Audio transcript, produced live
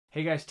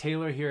Hey guys,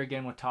 Taylor here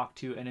again with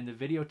tawk.to, and in the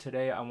video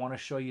today I want to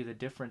show you the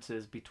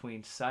differences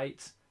between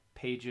sites,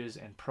 pages,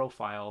 and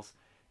profiles,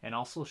 and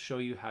also show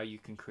you how you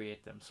can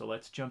create them. So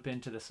let's jump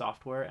into the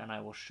software and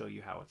I will show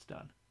you how it's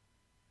done.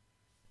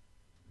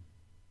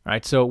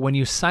 Alright, so when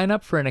you sign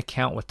up for an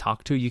account with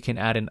tawk.to, you can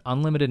add an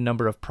unlimited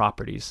number of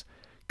properties.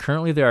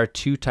 Currently there are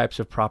two types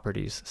of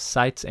properties,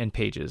 sites and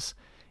pages.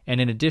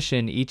 And in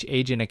addition, each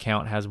agent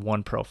account has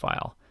one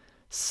profile.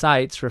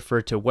 Sites refer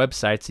to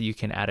websites that you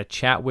can add a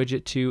chat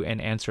widget to and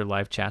answer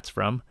live chats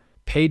from.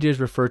 Pages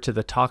refer to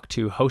the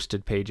tawk.to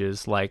hosted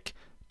pages like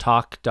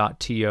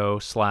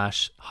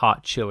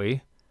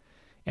tawk.to/hotchili.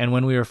 And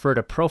when we refer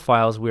to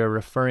profiles, we are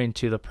referring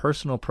to the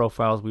personal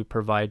profiles we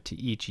provide to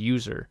each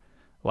user,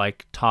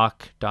 like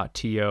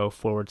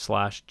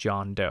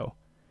tawk.to/John Doe.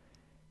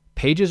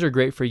 Pages are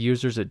great for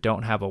users that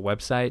don't have a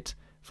website.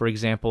 For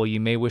example, you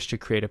may wish to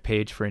create a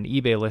page for an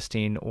eBay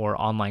listing or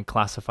online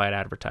classified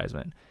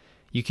advertisement.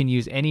 You can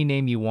use any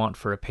name you want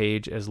for a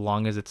page as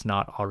long as it's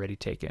not already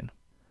taken.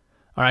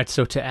 All right,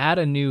 so to add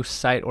a new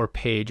site or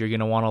page, you're going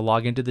to want to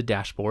log into the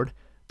dashboard.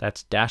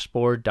 That's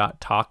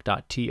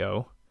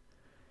dashboard.tawk.to.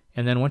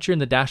 And then once you're in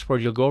the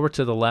dashboard, you'll go over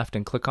to the left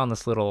and click on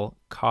this little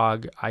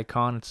cog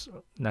icon.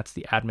 That's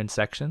the admin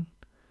section.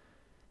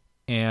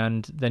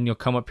 And then you'll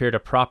come up here to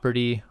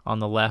property on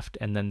the left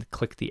and then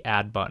click the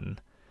add button.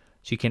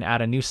 So you can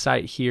add a new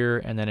site here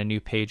and then a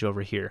new page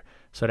over here.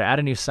 So to add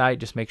a new site,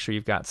 just make sure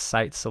you've got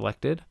site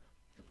selected.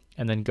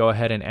 And then go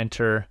ahead and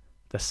enter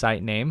the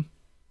site name.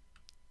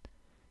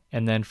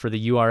 And then for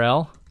the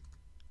URL,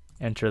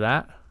 enter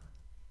that.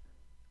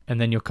 And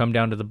then you'll come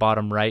down to the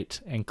bottom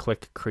right and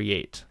click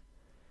create.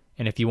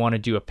 And if you want to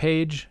do a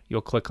page,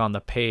 you'll click on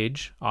the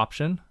page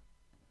option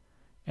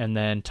and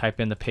then type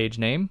in the page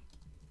name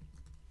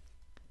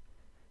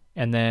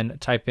and then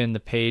type in the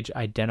page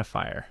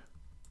identifier.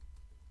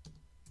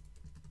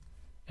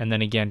 And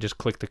then again, just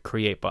click the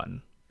create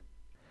button.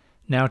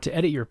 Now to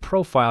edit your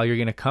profile, you're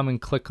going to come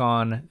and click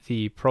on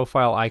the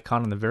profile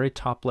icon in the very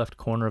top left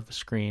corner of the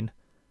screen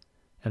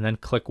and then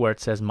click where it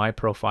says My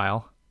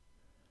Profile.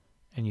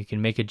 And you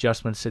can make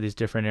adjustments to these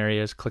different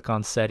areas. Click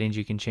on settings,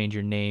 you can change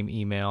your name,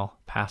 email,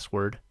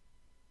 password,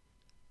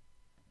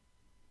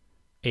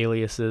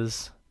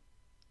 aliases,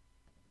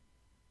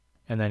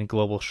 and then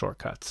global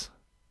shortcuts.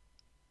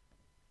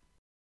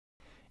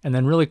 And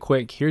then really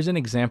quick, here's an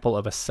example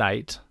of a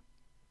site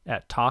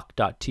at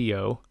tawk.to.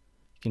 You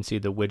can see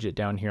the widget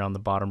down here on the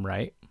bottom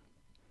right.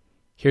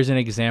 Here's an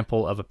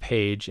example of a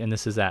page, and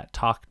this is at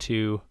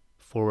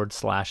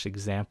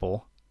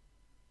tawk.to/example.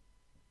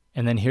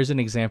 And then here's an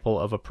example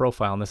of a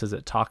profile, and this is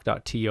at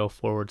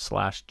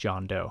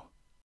tawk.to/John Doe.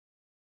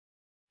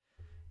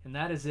 And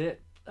that is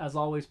it. As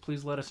always,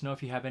 please let us know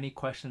if you have any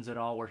questions at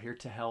all. We're here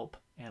to help,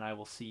 and I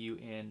will see you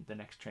in the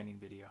next training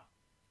video.